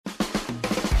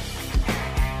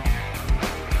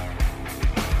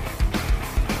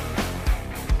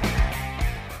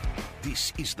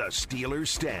He's the Steelers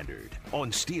Standard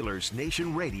on Steelers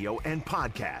Nation Radio and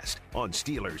podcast on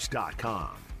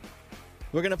Steelers.com.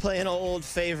 We're going to play an old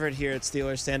favorite here at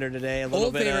Steelers Standard today. A little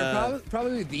old bit favorite,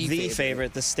 probably the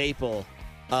favorite, the staple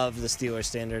of the Steelers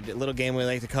Standard. A little game we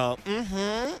like to call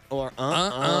or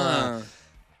We're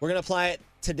going to apply it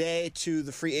today to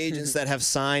the free agents that have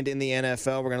signed in the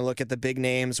NFL. We're going to look at the big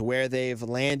names, where they've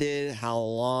landed, how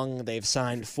long they've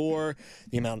signed for,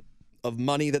 the amount of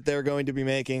money that they're going to be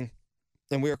making.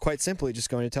 And we are quite simply just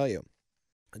going to tell you,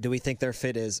 do we think their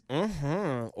fit is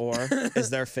or is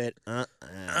their fit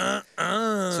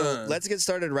So let's get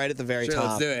started right at the very top.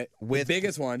 Let's do it. With the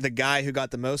biggest one. The guy who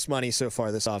got the most money so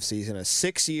far this offseason, a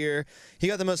 6-year. He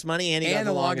got the most money and he got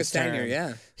the longest tenure, term.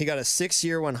 yeah. He got a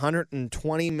 6-year,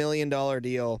 $120 million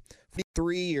deal.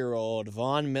 3-year-old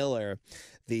Von Miller,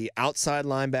 the outside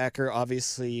linebacker.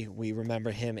 Obviously, we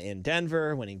remember him in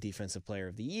Denver, winning Defensive Player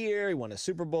of the Year. He won a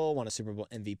Super Bowl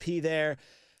MVP there.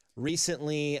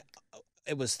 Recently,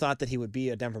 it was thought that he would be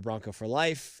a Denver Bronco for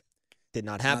life. Did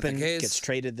not happen. Gets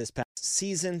traded this past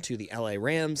season to the LA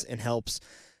Rams and helps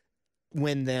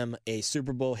win them a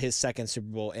Super Bowl, his second Super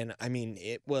Bowl. And, I mean,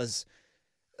 it was...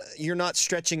 You're not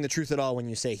stretching the truth at all when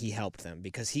you say he helped them,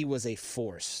 because he was a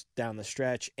force down the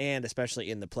stretch and especially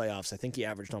in the playoffs. I think he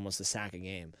averaged almost a sack a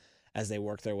game as they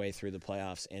worked their way through the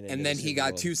playoffs. And then he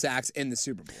got 2 sacks in the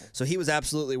Super Bowl. So he was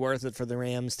absolutely worth it for the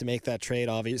Rams to make that trade,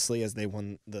 obviously, as they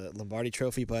won the Lombardi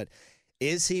Trophy. But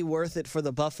is he worth it for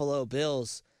the Buffalo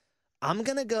Bills? I'm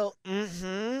going to go,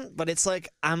 but it's like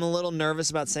I'm a little nervous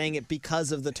about saying it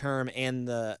because of the term and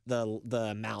the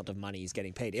amount of money he's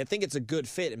getting paid. I think it's a good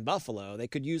fit in Buffalo. They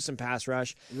could use some pass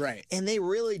rush. Right. And they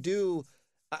really do.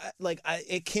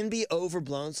 It can be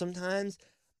overblown sometimes,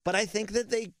 but I think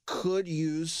that they could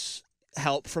use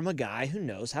help from a guy who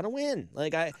knows how to win.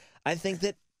 I think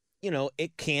that,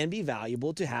 it can be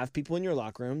valuable to have people in your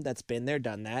locker room that's been there,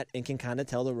 done that, and can kind of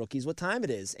tell the rookies what time it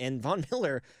is. And Von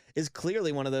Miller is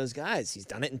clearly one of those guys. He's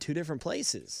done it in 2 different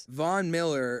places. Von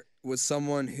Miller was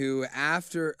someone who you have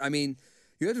to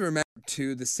remember,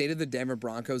 too, the state of the Denver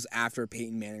Broncos after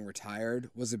Peyton Manning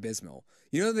retired was abysmal.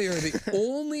 They are the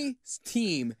only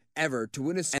team ever to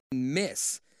win and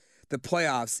miss the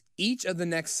playoffs each of the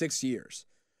next 6 years.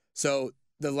 So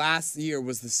the last year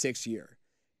was the 6th year.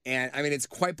 And, it's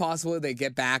quite possible they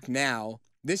get back now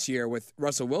this year with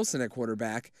Russell Wilson at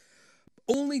quarterback.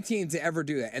 Only team to ever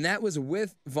do that. And that was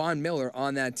with Von Miller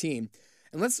on that team.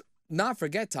 And let's not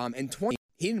forget, Tom, in 2020,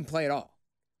 he didn't play at all.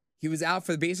 He was out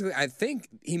for I think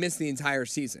he missed the entire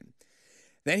season.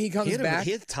 Then he comes back.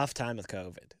 He had a tough time with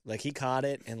COVID. He caught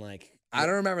it and I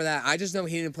don't remember that. I just know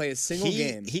he didn't play a single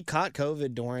game. He caught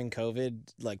COVID during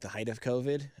COVID, the height of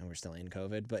COVID, and we're still in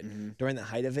COVID, but during the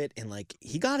height of it, and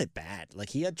he got it bad.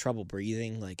 He had trouble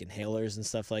breathing, inhalers and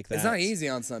stuff like that. It's not easy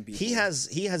on some people. He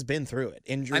has been through it,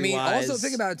 injury-wise. Also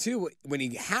think about it too. When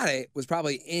he had it, was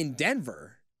probably in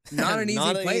Denver, not an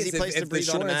easy place to breathe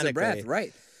automatically. Breath,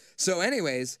 right? So,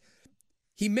 anyways,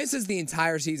 he misses the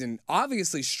entire season.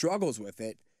 Obviously, struggles with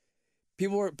it.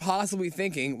 People were possibly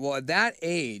thinking, well, at that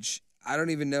age. I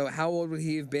don't even know. How old would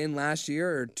he have been last year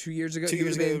or 2 years ago? 2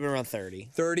 years ago, he would have been around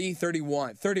 30.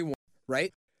 31,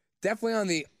 right? Definitely on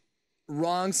the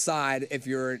wrong side if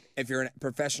you're a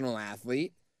professional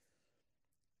athlete.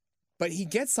 But he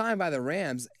gets signed by the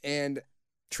Rams and...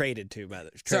 Traded to by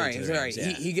the Rams,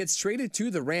 yeah. He gets traded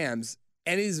to the Rams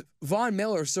and is Von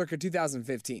Miller circa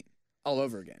 2015 all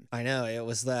over again. I know. It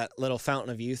was that little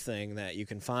fountain of youth thing that you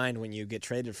can find when you get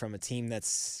traded from a team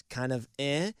that's kind of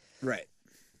Right.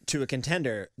 To a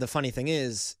contender. The funny thing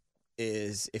is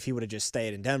if he would have just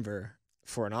stayed in Denver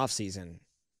for an offseason,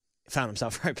 found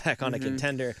himself right back on a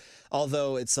contender,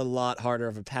 although it's a lot harder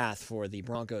of a path for the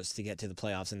Broncos to get to the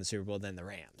playoffs in the Super Bowl than the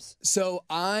Rams. So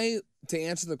to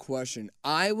answer the question,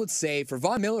 I would say for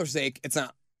Von Miller's sake, it's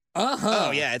a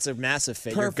Oh, yeah, it's a massive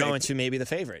fit. Perfect. You're going to maybe the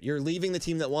favorite. You're leaving the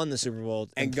team that won the Super Bowl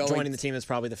and joining the team that's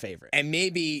probably the favorite. And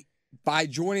maybe by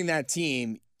joining that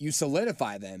team, you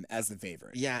solidify them as the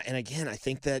favorite. Yeah, and again, I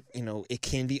think that, it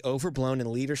can be overblown,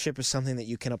 and leadership is something that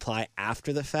you can apply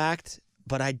after the fact,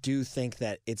 but I do think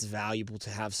that it's valuable to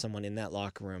have someone in that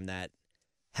locker room that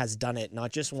has done it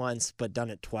not just once, but done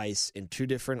it twice in 2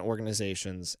 different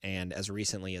organizations and as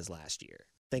recently as last year.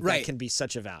 I think that can be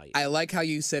such a value. I like how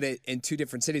you said it in 2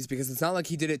 different cities, because it's not like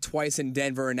he did it twice in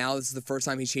Denver and now this is the first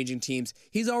time he's changing teams.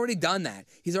 He's already done that.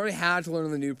 He's already had to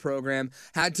learn the new program,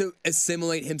 had to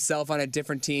assimilate himself on a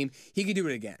different team. He could do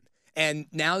it again. And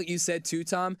now you said too,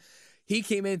 Tom, he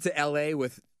came into LA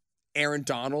with Aaron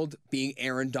Donald being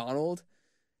Aaron Donald.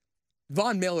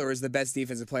 Von Miller is the best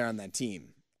defensive player on that team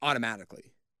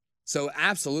automatically. So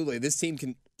absolutely, this team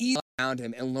can easily around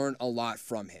him and learn a lot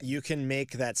from him. You can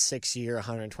make that 6-year,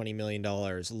 $120 million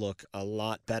look a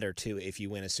lot better, too, if you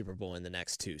win a Super Bowl in the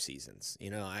next 2 seasons.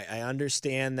 You know, I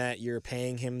understand that you're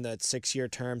paying him that 6-year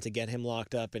term to get him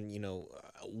locked up, and, you know,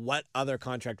 what other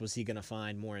contract was he going to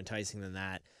find more enticing than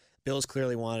that? Bills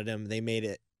clearly wanted him. They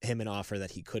made him an offer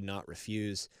that he could not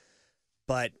refuse.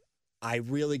 But I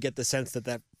really get the sense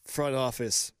that front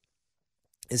office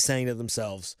is saying to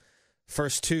themselves,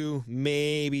 first 2,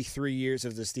 maybe 3 years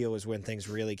of this deal is when things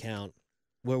really count.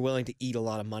 We're willing to eat a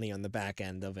lot of money on the back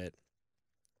end of it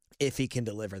if he can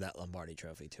deliver that Lombardi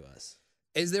trophy to us.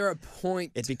 Is there a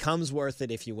point? It becomes worth it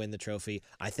if you win the trophy.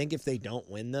 I think if they don't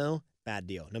win, though, bad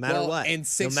deal. No matter what. In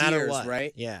 6 no matter years, what.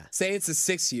 right? Yeah. Say it's a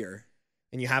 6-year.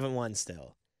 And you haven't won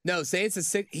still. No, say it's a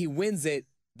 6. He wins it.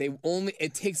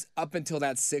 It takes up until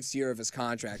that 6th year of his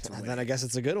contract to win. Then I guess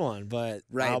it's a good one, but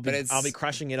right, I'll be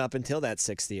crushing it up until that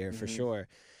 6th year for sure.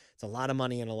 It's a lot of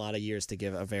money and a lot of years to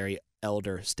give a very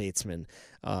elder statesman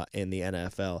in the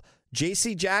NFL.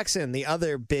 J.C. Jackson, the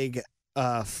other big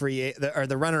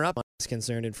the runner-up is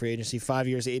concerned in free agency, 5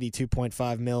 years,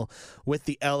 $82.5 million with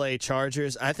the LA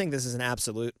Chargers. I think this is an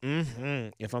absolute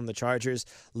if I'm the Chargers.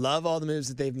 Love all the moves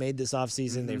that they've made this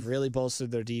offseason. They've really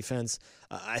bolstered their defense.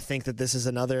 I think that this is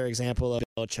another example of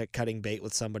Belichick cutting bait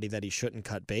with somebody that he shouldn't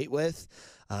cut bait with.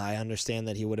 I understand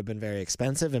that he would have been very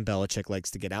expensive, and Belichick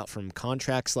likes to get out from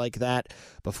contracts like that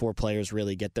before players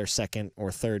really get their second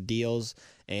or third deals,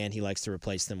 and he likes to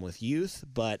replace them with youth.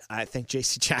 But I think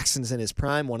J.C. Jackson's in his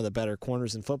prime, one of the better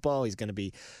corners in football. He's going to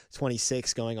be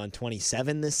 26 going on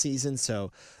 27 this season.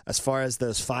 So as far as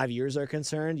those 5 years are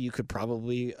concerned, you could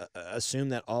probably assume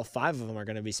that all 5 of them are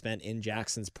going to be spent in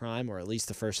Jackson's prime, or at least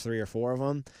the first 3 or 4 of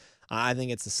them. I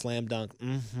think it's a slam dunk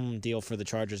deal for the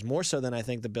Chargers, more so than I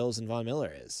think the Bills and Von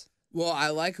Miller is. Well,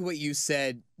 I like what you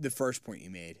said, the first point you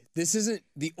made. This isn't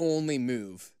the only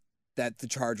move that the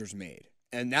Chargers made.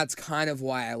 And that's kind of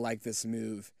why I like this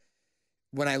move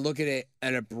when I look at it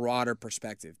at a broader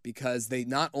perspective, because they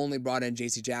not only brought in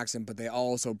J.C. Jackson, but they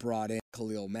also brought in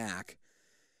Khalil Mack.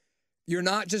 You're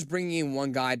not just bringing in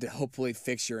one guy to hopefully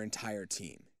fix your entire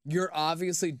team. You're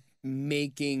obviously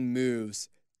making moves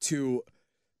to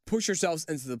push yourselves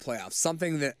into the playoffs,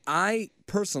 something that I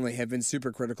personally have been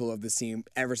super critical of this team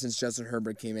ever since Justin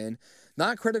Herbert came in.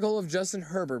 Not critical of Justin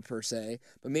Herbert per se,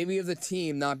 but maybe of the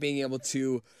team not being able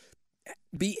to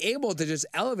just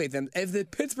elevate them. If the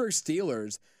Pittsburgh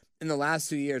Steelers in the last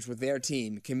 2 years with their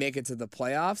team can make it to the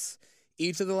playoffs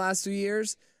each of the last 2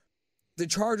 years, the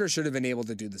Chargers should have been able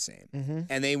to do the same.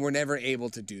 And they were never able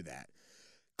to do that.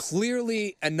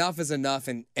 Clearly, enough is enough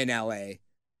in LA.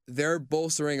 They're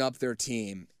bolstering up their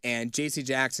team, and J.C.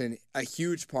 Jackson, a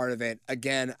huge part of it.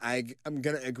 Again, I'm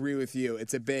going to agree with you.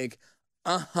 It's a big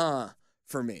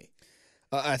for me.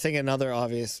 I think another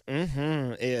obvious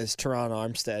is Teron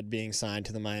Armstead being signed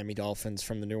to the Miami Dolphins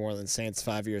from the New Orleans Saints,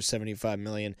 5 years, $75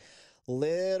 million.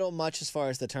 Little much as far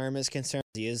as the term is concerned.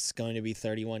 He is going to be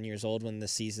 31 years old when the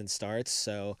season starts,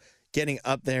 so getting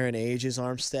up there in age is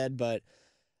Armstead. But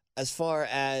as far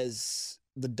as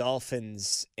the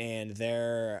Dolphins and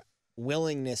their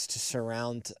willingness to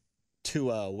surround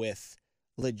Tua with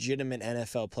legitimate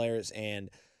NFL players and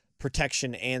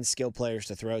protection and skill players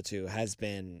to throw to has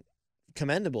been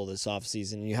commendable this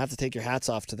offseason. You have to take your hats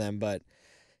off to them, but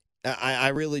I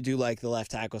really do like the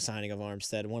left tackle signing of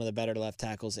Armstead, one of the better left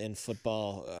tackles in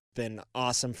football. Been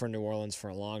awesome for New Orleans for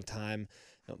a long time.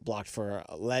 Blocked for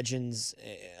a legend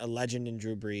in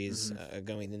Drew Brees,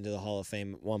 going into the Hall of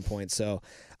Fame at one point. So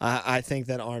I think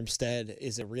that Armstead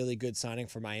is a really good signing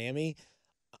for Miami.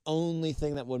 Only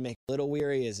thing that would make a little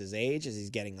weary is his age, as he's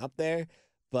getting up there.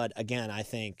 But again, I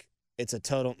think it's a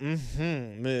total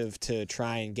move to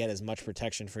try and get as much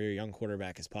protection for your young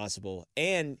quarterback as possible.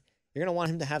 And you're going to want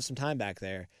him to have some time back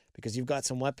there because you've got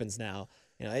some weapons now.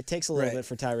 You know, it takes a little bit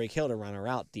for Tyreek Hill to run a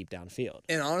route deep downfield.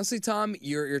 And honestly, Tom,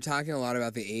 you're talking a lot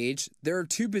about the age. There are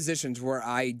 2 positions where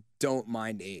I don't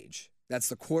mind age. That's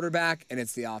the quarterback and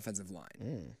it's the offensive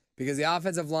line. Because the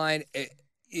offensive line,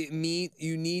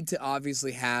 you need to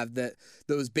obviously have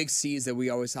those big C's that we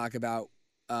always talk about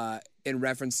in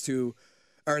reference to,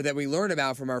 or that we learn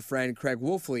about from our friend Craig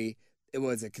Wolfley. It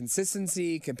was a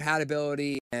consistency,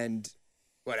 compatibility, and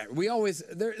whatever.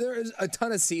 There is a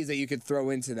ton of C's that you could throw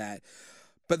into that.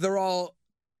 But they're all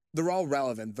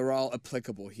relevant. They're all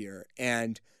applicable here.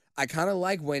 And I kind of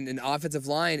like when an offensive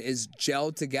line is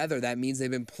gelled together. That means they've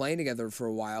been playing together for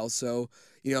a while. So,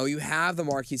 you know, you have the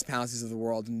Marquise Pouncey's of the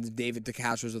world and the David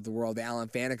DeCastros of the world, the Alan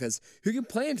Fanecas, who can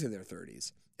play into their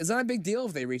 30s. It's not a big deal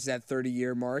if they reach that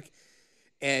 30-year mark.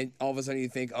 and all of a sudden you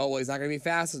think, oh, well, he's not going to be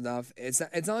fast enough. It's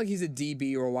not like he's a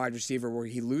DB or a wide receiver where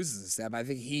he loses a step. I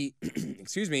think he,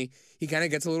 he kind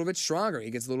of gets a little bit stronger. He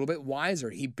gets a little bit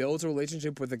wiser. He builds a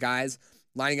relationship with the guys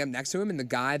lining up next to him and the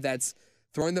guy that's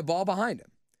throwing the ball behind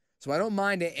him. So I don't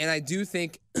mind it, and I do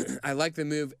think I like the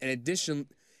move in addition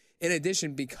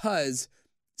because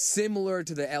similar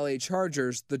to the LA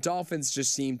Chargers, the Dolphins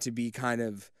just seem to be kind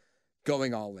of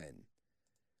going all in.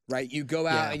 Right, you go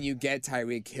out and you get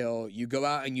Tyreek Hill. You go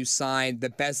out and you sign the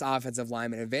best offensive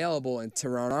lineman available in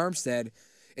Teron Armstead.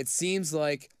 It seems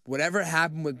like whatever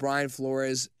happened with Brian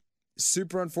Flores,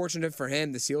 super unfortunate for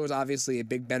him. The Steelers obviously a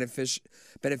big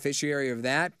beneficiary of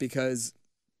that because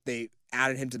they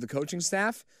added him to the coaching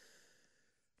staff.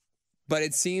 But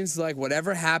it seems like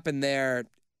whatever happened there,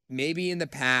 maybe in the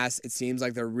past, it seems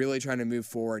like they're really trying to move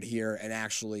forward here and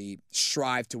actually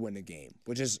strive to win a game,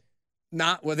 which is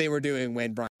not what they were doing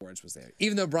when Brian Flores was there,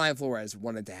 even though Brian Flores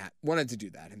wanted to do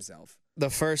that himself. The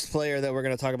first player that we're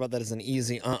going to talk about that is an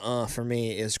easy for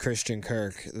me is Christian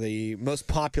Kirk, the most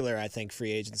popular, I think,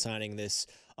 free agent signing this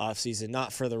offseason.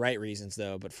 Not for the right reasons,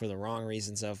 though, but for the wrong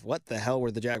reasons of what the hell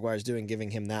were the Jaguars doing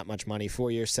giving him that much money?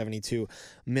 4 years, $72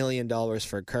 million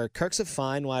for Kirk. Kirk's a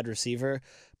fine wide receiver,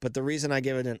 but the reason I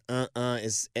give it an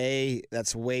is A,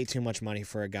 that's way too much money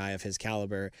for a guy of his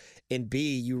caliber, and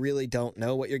B, you really don't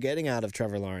know what you're getting out of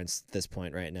Trevor Lawrence at this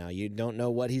point right now. You don't know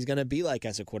what he's going to be like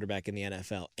as a quarterback in the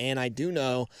NFL. And I do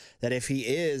know that if he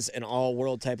is an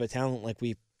all-world type of talent like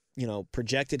we,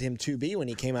 projected him to be when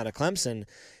he came out of Clemson,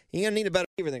 you're going to need a better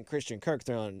receiver than Christian Kirk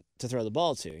to throw the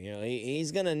ball to.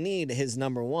 He's going to need his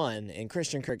number one, and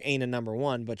Christian Kirk ain't a number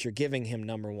one, but you're giving him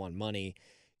number one money,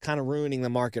 kind of ruining the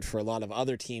market for a lot of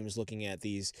other teams looking at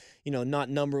these, not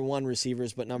number one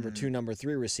receivers, but number two, number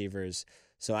three receivers.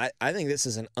 So I think this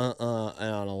is an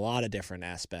on a lot of different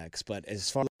aspects. But as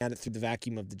far as at it through the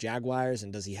vacuum of the Jaguars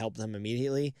and does he help them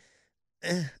immediately?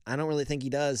 I don't really think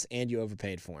he does, and you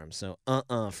overpaid for him. So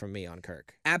from me on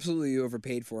Kirk. Absolutely, you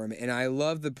overpaid for him. And I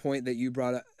love the point that you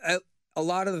brought up. A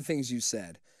lot of the things you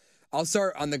said. I'll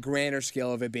start on the grander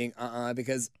scale of it being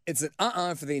because it's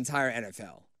an for the entire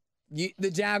NFL.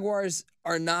 The Jaguars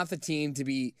are not the team to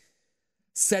be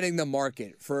setting the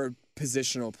market for a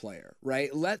positional player,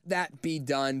 right? Let that be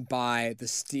done by the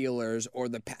Steelers or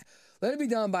let it be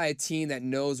done by a team that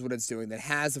knows what it's doing, that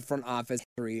has the front office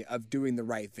history of doing the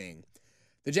right thing.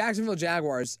 The Jacksonville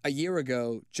Jaguars, a year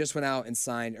ago, just went out and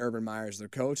signed Urban Meyer as their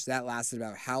coach. That lasted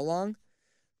about how long?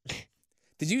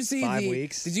 Did you see 5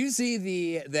 weeks? Did you see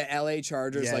the LA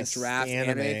Chargers draft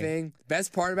anime thing?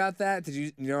 Best part about that?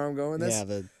 You know where I'm going with this? Yeah,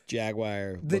 the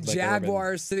Jaguar. The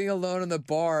Jaguars sitting alone in the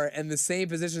bar in the same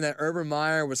position that Urban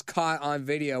Meyer was caught on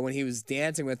video when he was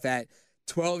dancing with that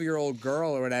 12-year-old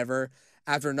girl or whatever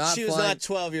after not She flying. was not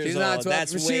 12 years old.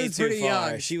 That's way too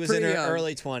far. She was in her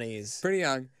early 20s. Pretty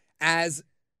young. As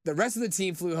the rest of the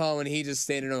team flew home and he just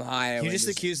stayed in Ohio. You just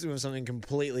accused him of something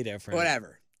completely different.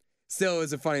 Whatever. Still, it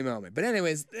was a funny moment. But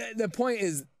anyways, the point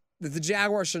is that the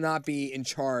Jaguars should not be in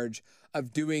charge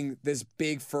of doing this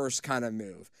big first kind of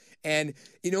move. And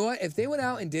you know what? If they went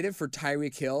out and did it for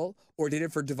Tyreek Hill or did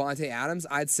it for Davante Adams,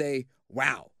 I'd say,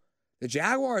 wow, the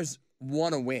Jaguars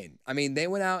want to win. I mean, they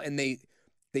went out and they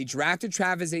drafted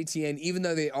Travis Etienne, even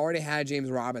though they already had James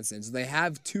Robinson. So they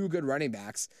have two good running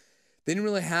backs. They didn't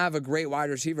really have a great wide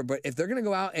receiver. But if they're going to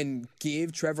go out and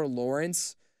give Trevor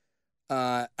Lawrence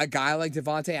a guy like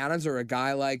Davante Adams or a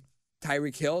guy like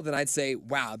Tyreek Hill, then I'd say,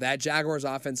 wow, that Jaguars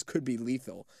offense could be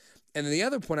lethal. And then the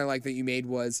other point I like that you made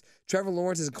was Trevor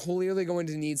Lawrence is clearly going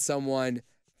to need someone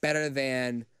better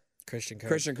than Christian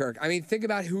Kirk. I mean, think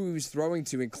about who he was throwing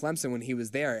to in Clemson when he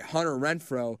was there. Hunter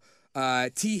Renfrow,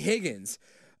 T. Higgins.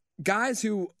 Guys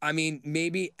who, I mean,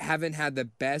 maybe haven't had the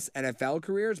best NFL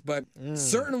careers, but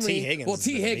certainly... T. Higgins. Well,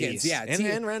 T. Higgins, yeah.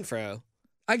 And Renfrow.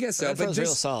 I guess so, but real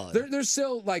solid. They're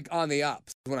still like on the up,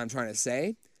 is what I'm trying to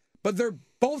say. But they're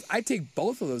both. I take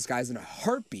both of those guys in a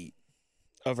heartbeat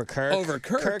over Kirk.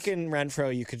 Kirk and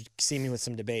Renfrow, you could see me with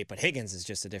some debate, but Higgins is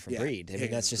just a different breed. I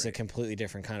mean, that's just a completely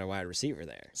different kind of wide receiver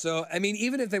there. So, I mean,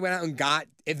 even if they went out and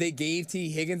if they gave T.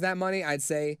 Higgins that money, I'd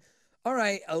say, all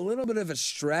right, a little bit of a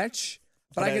stretch,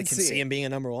 but I can see him being a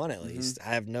number one at least.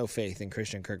 I have no faith in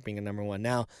Christian Kirk being a number one.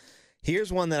 Now,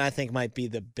 here's one that I think might be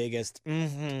the biggest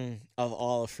of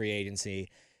all of free agency,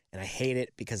 and I hate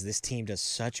it because this team does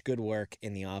such good work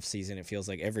in the offseason, it feels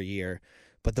like every year.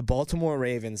 But the Baltimore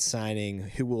Ravens signing,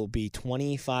 who will be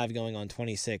 25 going on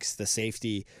 26,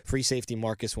 the free safety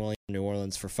Marcus Williams from New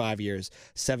Orleans for 5 years,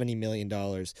 $70 million.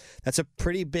 That's a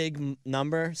pretty big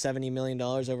number, $70 million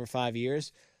over 5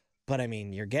 years. But, I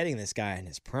mean, you're getting this guy in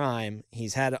his prime.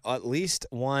 He's had at least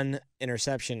one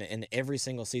interception in every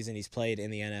single season he's played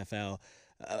in the NFL.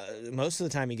 Most of the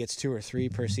time he gets 2 or 3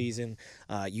 per season.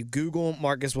 You Google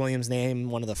Marcus Williams' name,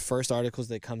 one of the first articles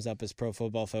that comes up is Pro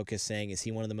Football Focus saying, is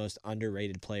he one of the most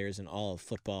underrated players in all of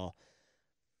football?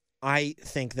 I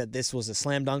think that this was a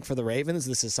slam dunk for the Ravens.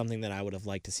 This is something that I would have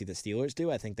liked to see the Steelers do.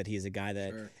 I think that he's a guy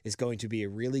that is going to be a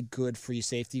really good free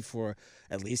safety for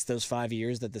at least those 5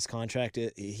 years that this contract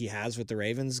he has with the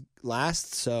Ravens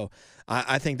lasts. So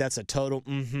I think that's a total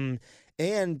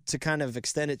And to kind of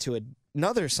extend it to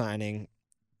another signing,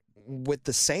 with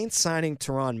the Saints signing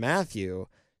Tyrann Mathieu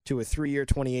to a 3-year,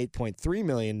 $28.3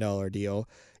 million deal,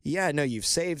 yeah, no, you've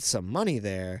saved some money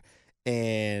there.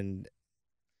 And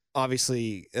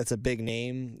obviously, that's a big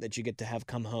name that you get to have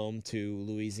come home to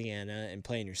Louisiana and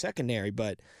play in your secondary,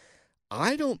 but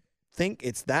I don't think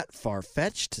it's that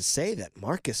far-fetched to say that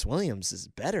Marcus Williams is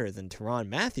better than Tyrann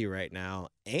Mathieu right now,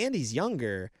 and he's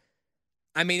younger.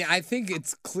 I mean, I think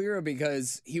it's clear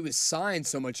because he was signed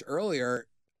so much earlier.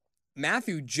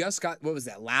 Mathieu just got, what was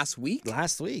that, last week?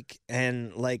 Last week.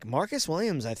 And, like, Marcus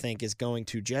Williams, I think, is going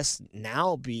to just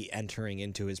now be entering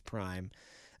into his prime,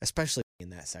 especially in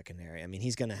that secondary. I mean,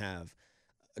 he's going to have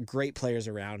great players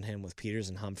around him with Peters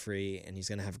and Humphrey, and he's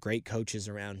going to have great coaches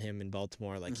around him in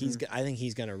Baltimore. Like, I think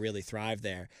he's going to really thrive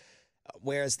there.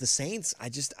 Whereas the Saints,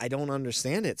 I don't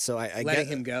understand it. So I letting get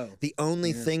him go. The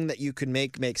only thing that you could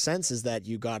make sense is that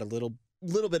you got a little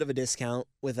bit of a discount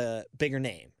with a bigger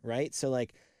name, right? So,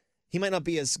 like, he might not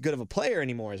be as good of a player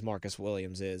anymore as Marcus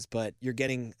Williams is, but you're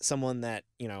getting someone that,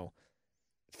 you know,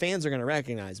 fans are going to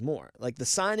recognize more. Like, the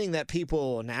signing that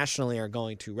people nationally are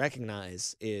going to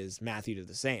recognize is Mathieu to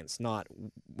the Saints, not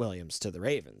Williams to the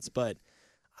Ravens. But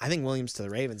I think Williams to the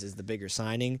Ravens is the bigger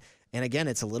signing. And again,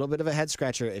 it's a little bit of a head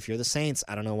scratcher. If you're the Saints,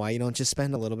 I don't know why you don't just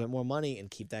spend a little bit more money and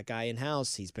keep that guy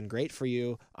in-house. He's been great for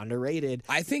you, underrated.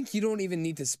 I think you don't even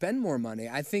need to spend more money.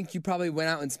 I think you probably went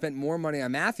out and spent more money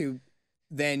on Mathieu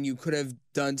than you could have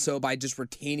done so by just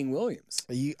retaining Williams.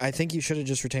 I think you should have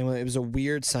just retained Williams. It was a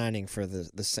weird signing for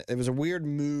it was a weird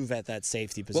move at that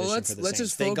safety position for the Saints.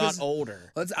 Just they focus, got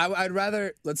older. I'd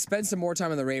rather let's spend some more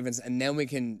time on the Ravens, and then we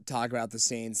can talk about the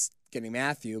Saints getting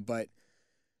Mathieu. But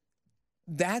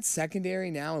that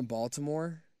secondary now in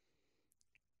Baltimore,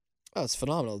 it's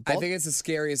phenomenal. I think it's the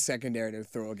scariest secondary to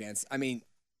throw against. I mean,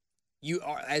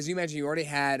 as you mentioned, you already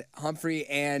had Humphrey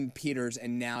and Peters,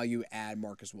 and now you add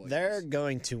Marcus Williams. They're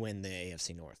going to win the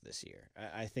AFC North this year.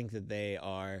 I think that they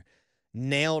are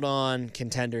nailed on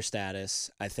contender status.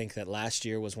 I think that last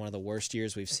year was one of the worst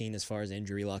years we've seen as far as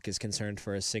injury luck is concerned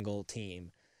for a single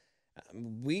team.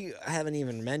 We haven't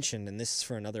even mentioned, and this is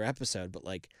for another episode, but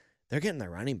like, they're getting their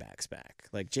running backs back.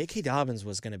 Like, J.K. Dobbins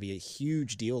was going to be a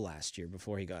huge deal last year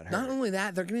before he got hurt. Not only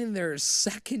that, they're getting their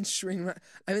second string.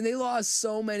 I mean, they lost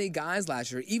so many guys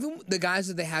last year. Even the guys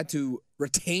that they had to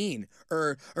retain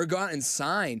or go out and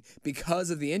sign because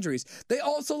of the injuries, they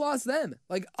also lost them.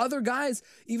 Like, other guys,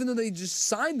 even though they just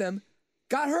signed them,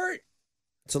 got hurt.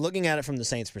 So looking at it from the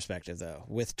Saints' perspective, though,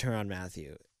 with Tyrann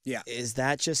Mathieu, is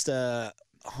that just a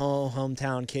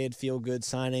hometown kid feel-good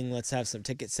signing? Let's have some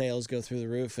ticket sales go through the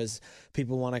roof as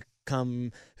people want to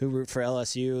come who root for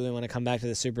LSU. They want to come back to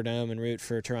the Superdome and root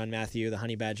for Tyrann Mathieu, the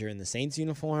Honey Badger, in the Saints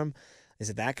uniform.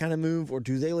 Is it that kind of move, or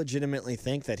do they legitimately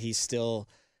think that he still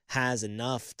has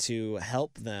enough to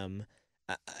help them?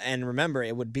 And remember,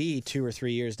 it would be 2 or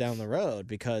 3 years down the road,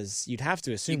 because you'd have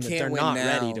to assume that they're not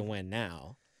ready to win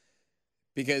now.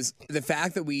 Because the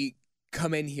fact that we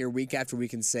come in here week after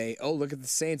week and say, oh, look at the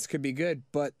Saints, could be good,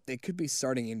 but they could be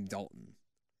starting Andy Dalton.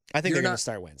 I think they're going to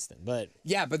start Winston, but...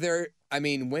 Yeah, but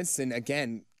Winston,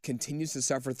 again, continues to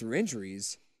suffer through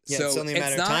injuries. Yeah, so it's only a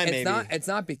matter of time, maybe. It's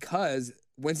not because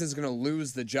Winston's going to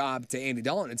lose the job to Andy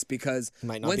Dalton. It's because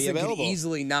Winston could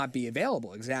easily not be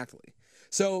available. Exactly.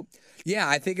 So, yeah,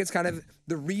 I think it's kind of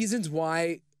the reasons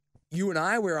why you and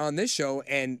I were on this show,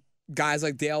 and guys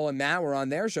like Dale and Matt were on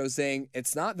their show saying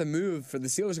it's not the move for the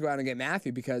Steelers to go out and get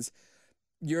Mathieu, because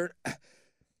you're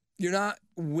not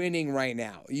winning right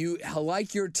now. You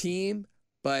like your team,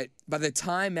 but by the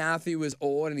time Mathieu is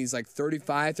old and he's like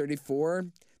 35, 34,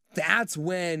 that's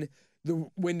when the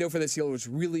window for the Steelers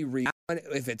really reads.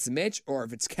 If it's Mitch or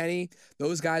if it's Kenny,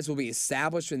 those guys will be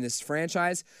established in this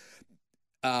franchise.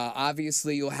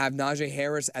 Obviously, you'll have Najee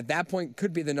Harris at that point,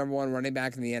 could be the number one running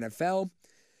back in the NFL.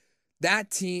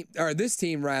 This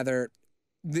team,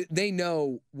 they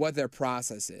know what their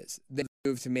process is. The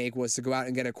move to make was to go out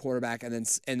and get a quarterback and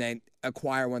then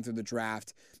acquire one through the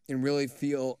draft and really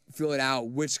feel it out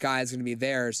which guy is going to be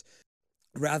theirs,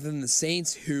 rather than the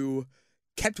Saints, who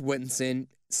kept Winston,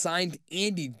 signed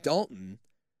Andy Dalton,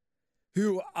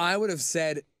 who I would have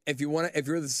said, if you're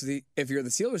the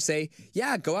Steelers, say,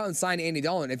 yeah, go out and sign Andy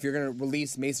Dalton if you're going to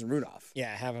release Mason Rudolph.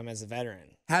 Yeah, have him as a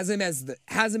veteran. has him as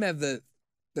the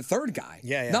third guy.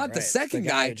 Not the right. second The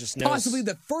guy guy, who just knows- possibly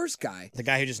the first guy. The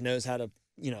guy who just knows how to,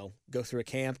 go through a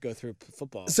camp, go through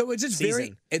football. So it's just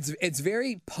season. it's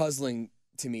very puzzling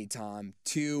to me, Tom,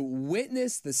 to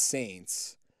witness the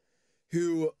Saints,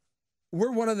 who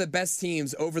were one of the best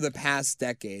teams over the past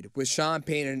decade with Sean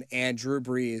Payton and Drew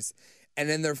Brees, and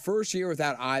in their first year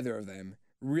without either of them,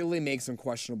 really make some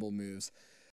questionable moves.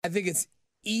 I think it's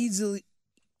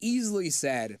easily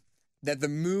said that the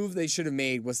move they should have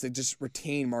made was to just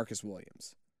retain Marcus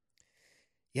Williams.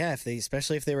 Yeah,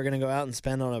 especially if they were going to go out and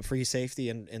spend on a free safety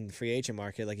in the free agent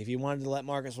market. Like, if you wanted to let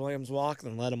Marcus Williams walk,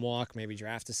 then let him walk. Maybe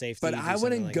draft a safety. But I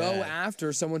wouldn't like go that.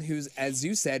 after someone who's, as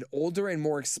you said, older and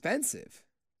more expensive.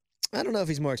 I don't know if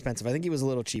he's more expensive. I think he was a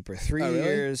little cheaper. 3 Oh, really?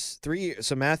 years. 3 years.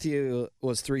 So Matthew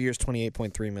was 3 years,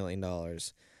 $28.3 million,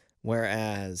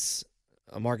 whereas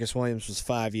Marcus Williams was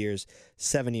 5 years,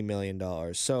 $70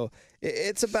 million. So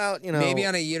it's about, maybe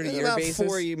on a year-to-year basis,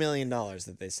 about $4 million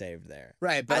that they saved there.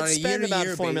 Right, but I'd on a spend about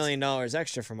year-to-year $4 million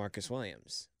extra for Marcus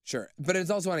Williams. Sure, but it's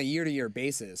also on a year-to-year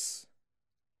basis.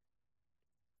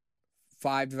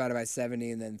 5 divided by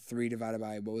 70, and then 3 divided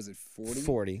by, what was it, 40?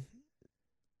 40.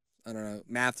 I don't know.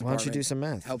 Math Why don't you department, do some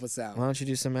math? help us out. Why don't you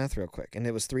do some math real quick? And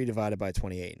it was 3 divided by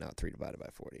 28, not 3 divided by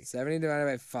 40. 70 divided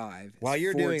by 5. While is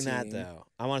you're 14. doing that, though,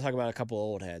 I want to talk about a couple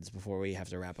old heads before we have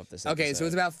to wrap up this episode. Okay, so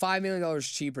it's about $5 million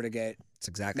cheaper to get. It's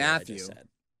exactly Matthew. what I just said.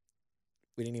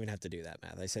 We didn't even have to do that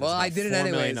math. I said Well, it's about I did it $4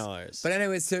 anyways. million. But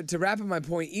anyways, to wrap up my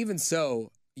point, even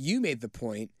so, you made the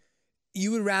point.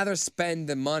 You would rather spend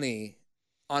the money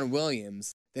on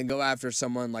Williams than go after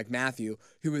someone like Matthew,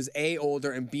 who is A,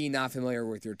 older, and B, not familiar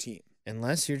with your team.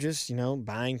 Unless you're just,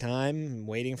 buying time,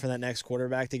 waiting for that next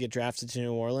quarterback to get drafted to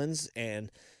New Orleans, and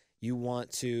you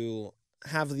want to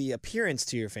have the appearance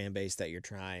to your fan base that you're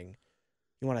trying.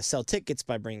 You want to sell tickets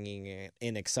by bringing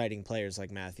in exciting players like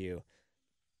Matthew,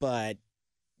 but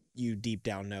you deep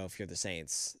down know if you're the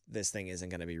Saints, this thing isn't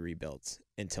going to be rebuilt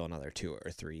until another 2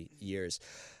 or 3 years.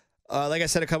 Like I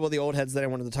said, a couple of the old heads that I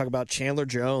wanted to talk about. Chandler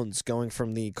Jones going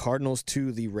from the Cardinals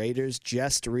to the Raiders,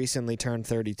 just recently turned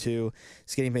 32.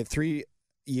 He's getting paid 3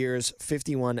 years,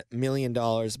 $51 million,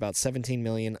 about $17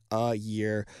 million a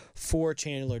year for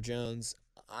Chandler Jones.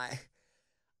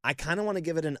 I kind of want to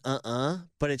give it an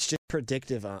but it's just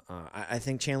predictive I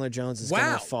think Chandler Jones is going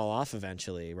to fall off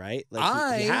eventually, right?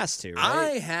 Like he has to, right? I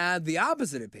had the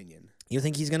opposite opinion. You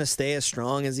think he's going to stay as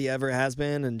strong as he ever has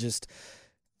been and just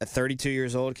at 32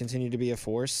 years old continue to be a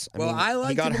force? I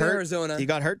like him in Arizona. He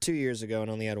got hurt 2 years ago and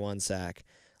only had 1 sack.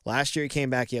 Last year he came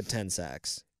back, he had 10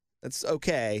 sacks. That's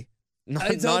okay.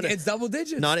 It's double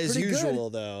digits. Not as Pretty usual,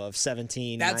 good. though, of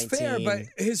 17, That's 19. fair, but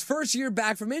his first year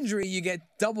back from injury, you get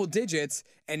double digits.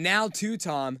 And now, too,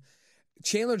 Tom,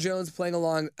 Chandler Jones playing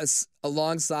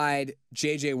alongside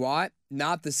J.J. Watt,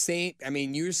 not the same. I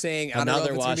mean, you're saying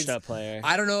another washed-up player.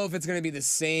 I don't know if it's going to be the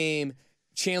same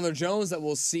Chandler Jones that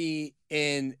we'll see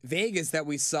in Vegas that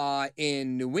we saw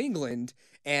in New England.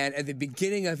 And at the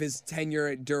beginning of his tenure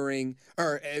at the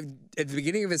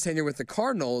beginning of his tenure with the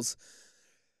Cardinals,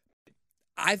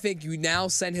 I think you now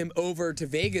send him over to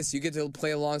Vegas. You get to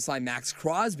play alongside Max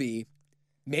Crosby.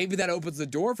 Maybe that opens the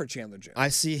door for Chandler Jones. I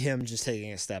see him just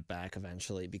taking a step back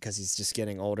eventually because he's just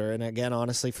getting older. And again,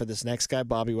 honestly, for this next guy,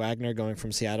 Bobby Wagner, going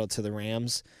from Seattle to the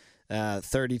Rams,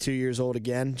 32 years old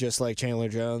again, just like Chandler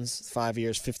Jones, 5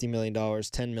 years, $50 million,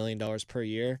 $10 million per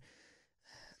year.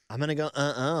 I'm going to go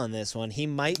on this one. He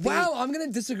might be. Wow, I'm going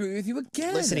to disagree with you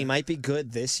again. Listen, he might be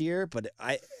good this year, but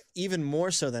even more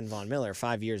so than Von Miller,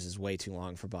 5 years is way too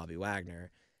long for Bobby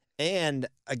Wagner. And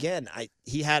again,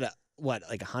 he had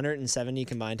 170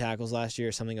 combined tackles last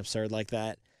year, something absurd like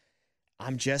that.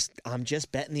 I'm just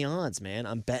betting the odds, man.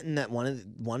 I'm betting that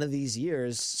one of these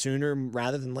years, sooner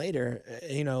rather than later,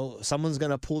 someone's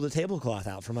gonna pull the tablecloth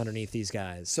out from underneath these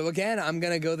guys. So again, I'm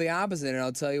gonna go the opposite, and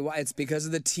I'll tell you why. It's because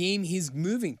of the team he's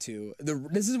moving to.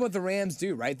 This is what the Rams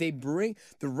do, right? They bring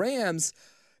the Rams,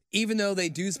 even though they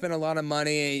do spend a lot of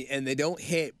money and they don't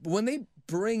hit. When they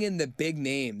bring in the big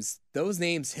names, those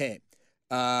names hit.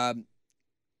 Von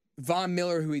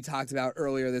Miller, who we talked about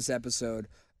earlier this episode.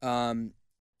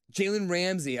 Jalen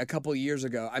Ramsey a couple years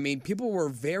ago. I mean, people were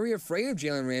very afraid of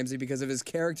Jalen Ramsey because of his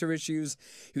character issues.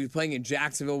 He was playing in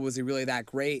Jacksonville. Was he really that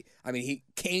great? I mean, he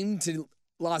came to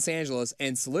Los Angeles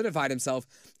and solidified himself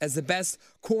as the best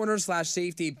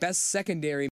corner/safety, best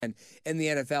secondary man in the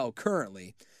NFL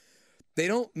currently. They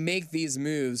don't make these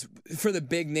moves for the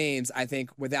big names, I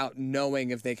think, without knowing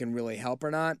if they can really help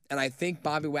or not. And I think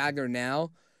Bobby Wagner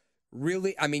now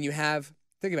really, I mean,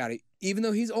 think about it. Even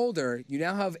though he's older, you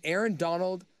now have Aaron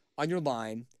Donald on your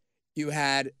line. You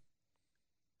had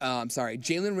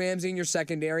Jalen Ramsey in your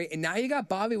secondary, and now you got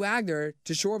Bobby Wagner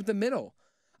to shore up the middle.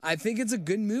 I think it's a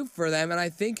good move for them, and I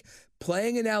think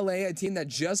playing in LA, a team that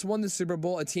just won the Super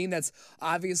Bowl, a team that's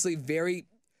obviously very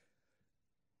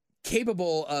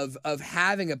capable of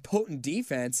having a potent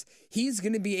defense, he's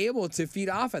going to be able to feed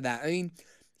off of that. I mean,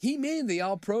 he made the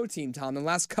All-Pro team, Tom, the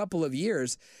last couple of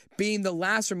years, being the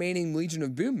last remaining Legion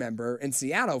of Boom member in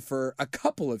Seattle for a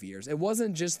couple of years. It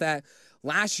wasn't just that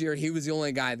last year he was the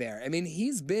only guy there. I mean,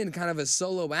 he's been kind of a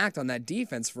solo act on that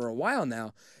defense for a while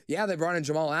now. Yeah, they brought in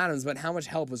Jamal Adams, but how much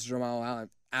help was Jamal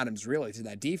Adams really to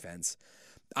that defense?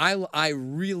 I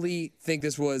really think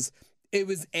it was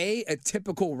A, a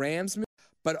typical Rams move,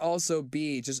 but also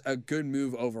B, just a good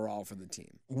move overall for the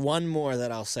team. One more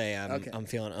that I'll say I'm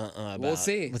feeling about We'll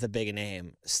see. with a big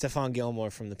name. Stephon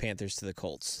Gilmore from the Panthers to the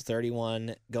Colts.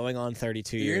 31, going on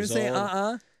 32 years old. You're going to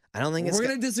say I don't think it's We're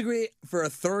going to disagree for a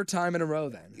third time in a row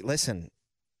then. Listen,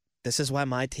 this is why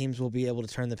my teams will be able to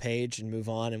turn the page and move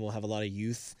on, and we'll have a lot of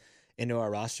youth into our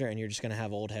roster, and you're just going to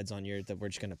have old heads on your that we're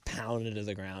just going to pound into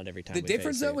the ground every time. The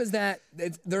difference, though, is that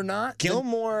they're not.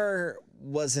 Gilmore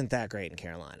wasn't that great in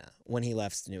Carolina when he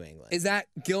left New England. Is that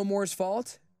Gilmore's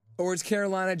fault? Or is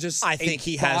Carolina just I think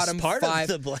he has part of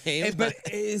the blame. But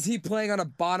is he playing on a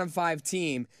bottom 5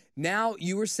 team? Now,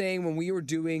 you were saying when we were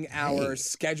doing our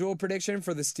schedule prediction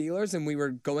for the Steelers and we were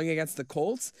going against the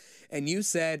Colts, and you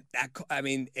said,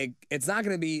 it's not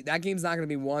going to be, that game's not going to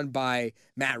be won by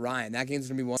Matt Ryan. That game's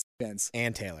going to be won by defense.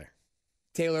 And Taylor,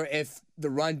 if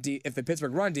the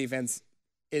Pittsburgh run defense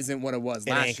isn't what it was last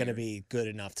year. It ain't going to be good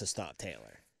enough to stop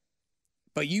Taylor.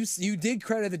 But you did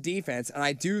credit the defense, and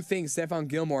I do think Stephon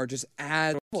Gilmore just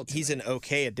adds. He's an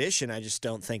okay addition. I just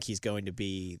don't think he's going to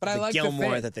be I like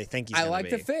Gilmore the that they think he's going to be. I like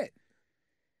the fit.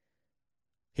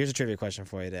 Here's a trivia question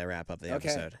for you to wrap up the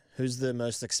episode. Who's the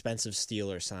most expensive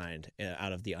Steeler signed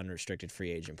out of the unrestricted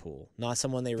free agent pool? Not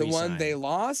someone they re-signed. The one they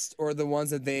lost or the ones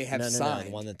that they have signed? No,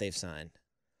 the one that they've signed.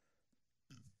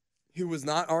 Who was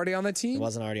not already on the team? It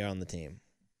wasn't already on the team.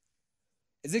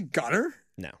 Is it Gunner?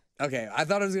 No. Okay, I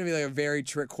thought it was going to be like a very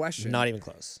trick question. Not even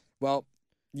close. Well,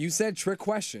 you said trick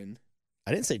question.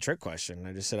 I didn't say trick question.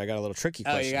 I just said I got a little tricky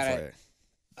question for you.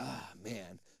 Oh,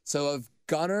 man. So of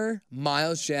Gunner,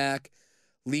 Miles Jack,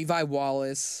 Levi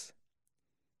Wallace,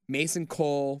 Mason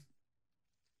Cole.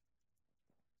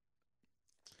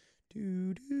 Is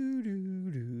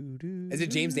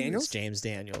it James Daniels? It's James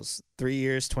Daniels. 3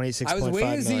 years, $26.5 million. I was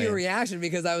waiting to see your reaction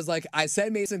because I was like, I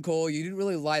said Mason Cole. You didn't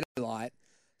really light up a lot.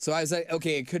 So I was like,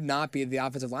 okay, it could not be the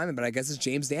offensive lineman, but I guess it's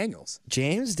James Daniels.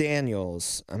 James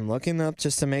Daniels. I'm looking up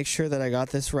just to make sure that I got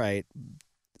this right.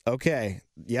 Okay.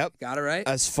 Yep. Got it right?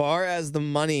 As far as the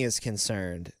money is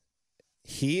concerned,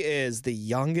 he is the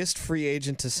youngest free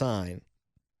agent to sign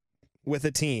with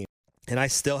a team. And I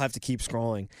still have to keep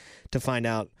scrolling to find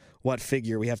out what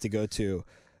figure we have to go to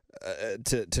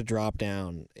drop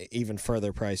down even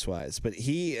further price-wise. But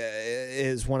he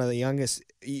is one of the youngest.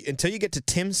 Until you get to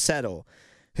Tim Settle,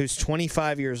 who's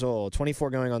 25 years old, 24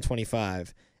 going on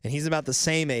 25, and he's about the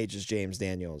same age as James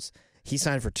Daniels. He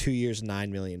signed for 2 years, $9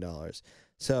 million.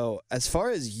 So as far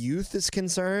as youth is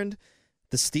concerned,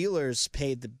 the Steelers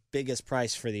paid the biggest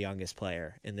price for the youngest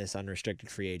player in this unrestricted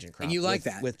free agent crop. And you like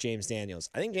that? With James Daniels.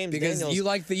 I think James Daniels... Because you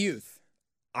like the youth.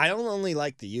 I don't only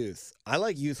like the youth. I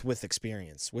like youth with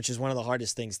experience, which is one of the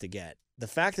hardest things to get. The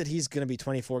fact that he's going to be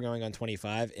 24 going on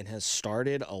 25 and has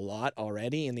started a lot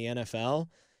already in the NFL,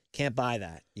 can't buy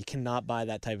that. You cannot buy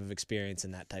that type of experience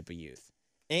and that type of youth.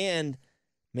 And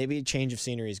maybe a change of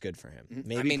scenery is good for him.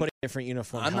 Maybe putting a different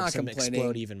uniform helps him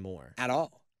explode even more. At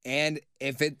all. And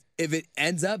if it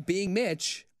ends up being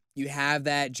Mitch, you have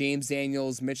that James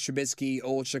Daniels, Mitch Trubisky,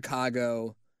 old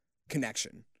Chicago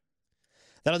connection.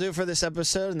 That'll do it for this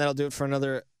episode, and that'll do it for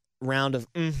another round of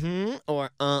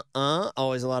or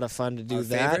Always a lot of fun to do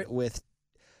that with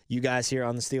you guys here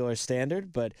on the Steelers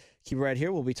Standard. But keep it right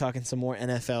here. We'll be talking some more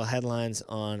NFL headlines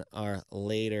on our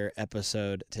later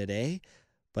episode today.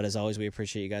 But as always, we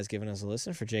appreciate you guys giving us a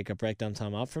listen. For Jacob Recht, I'm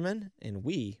Tom Opferman, and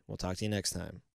we will talk to you next time.